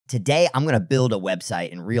Today, I'm gonna build a website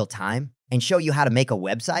in real time and show you how to make a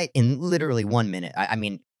website in literally 1 minute. I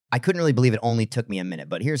mean, I couldn't really believe it only took me a minute,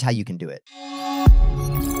 but here's how you can do it.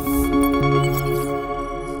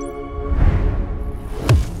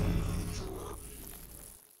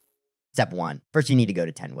 Step 1. First, you need to go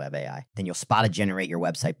to 10Web AI. Then you'll spot a generate your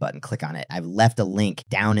website button. Click on it. I've left a link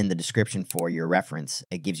down in the description for your reference.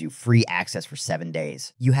 It gives you free access for 7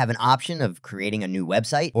 days. You have an option of creating a new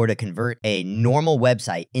website or to convert a normal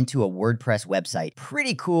website into a WordPress website.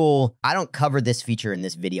 Pretty cool. I don't cover this feature in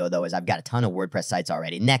this video though, as I've got a ton of WordPress sites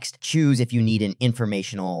already. Next, choose if you need an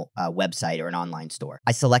informational website or an online store.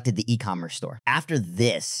 I selected the e-commerce store. After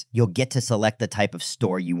this, you'll get to select the type of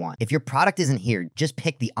store you want. If your product isn't here, just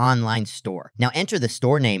pick the online store. Now enter the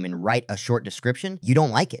store name and write a short description. You don't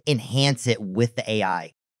like it, enhance it with the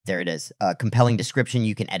AI. There it is. A compelling description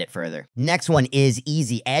you can edit further. Next one is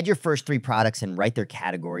easy. Add your first 3 products and write their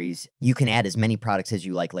categories. You can add as many products as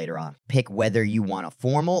you like later on. Pick whether you want a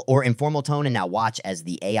formal or informal tone and now watch as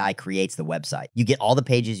the AI creates the website. You get all the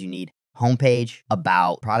pages you need. Homepage,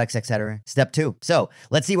 about, products, etc. Step 2. So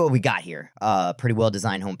let's see what we got here. Pretty well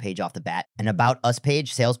designed homepage off the bat. An about us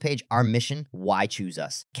page, sales page, our mission, why choose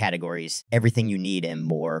us, categories, everything you need and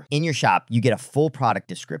more. In your shop, you get a full product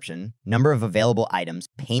description, number of available items,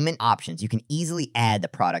 payment options. You can easily add the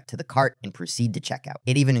product to the cart and proceed to checkout.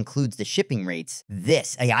 It even includes the shipping rates.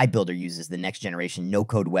 This AI builder uses the next generation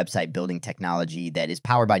no-code website building technology that is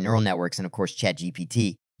powered by neural networks and of course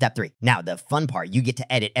ChatGPT. Step 3. Now, the fun part, you get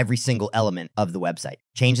to edit every single element of the website.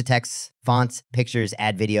 Change the text, fonts, pictures,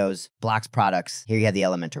 add videos, blocks products. Here you have the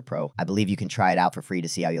Elementor Pro. I believe you can try it out for free to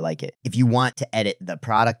see how you like it. If you want to edit the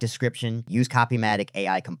product description, use Copymatic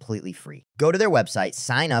AI completely free. Go to their website,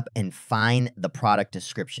 sign up, and find the product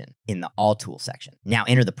description in the All Tools section. Now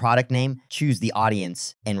enter the product name, choose the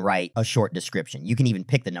audience, and write a short description. You can even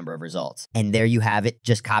pick the number of results. And there you have it.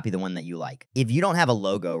 Just copy the one that you like. If you don't have a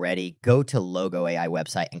logo ready, go to Logo AI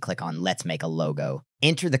website and click on Let's Make a Logo.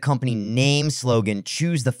 Enter the company name, slogan,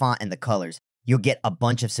 choose the font and the colors. You'll get a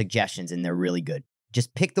bunch of suggestions and they're really good.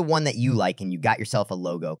 Just pick the one that you like and you got yourself a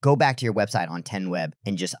logo. Go back to your website on 10Web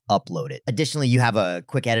and just upload it. Additionally, you have a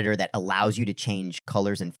quick editor that allows you to change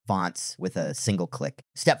colors and fonts with a single click.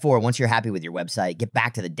 Step 4, once you're happy with your website, get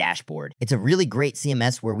back to the dashboard. It's a really great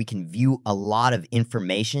CMS where we can view a lot of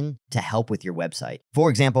information to help with your website. For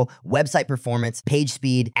example, website performance, page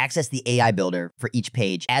speed, access the AI builder for each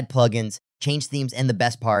page, add plugins, change themes, and the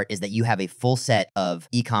best part is that you have a full set of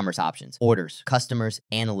e-commerce options: orders, customers,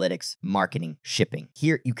 analytics, marketing, shipping.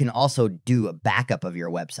 Here, you can also do a backup of your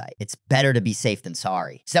website. It's better to be safe than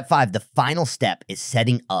sorry. Step 5, the final step is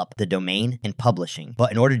setting up the domain and publishing.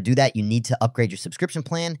 But in order to do that, you need to upgrade your subscription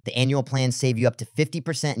plan. The annual plans save you up to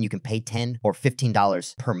 50% and you can pay $10 or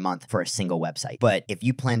 $15 per month for a single website. But if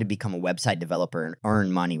you plan to become a website developer and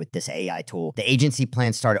earn money with this AI tool, the agency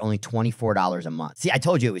plans start at only $24 a month. See, I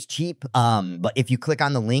told you it was cheap. But if you click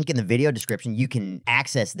on the link in the video description, you can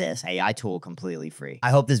access this AI tool completely free. I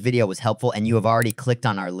hope this video was helpful and you have already clicked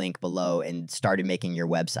on our link below and started making your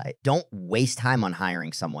website. Don't waste time on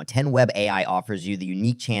hiring someone. 10Web AI offers you the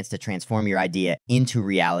unique chance to transform your idea into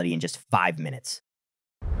reality in just 5 minutes.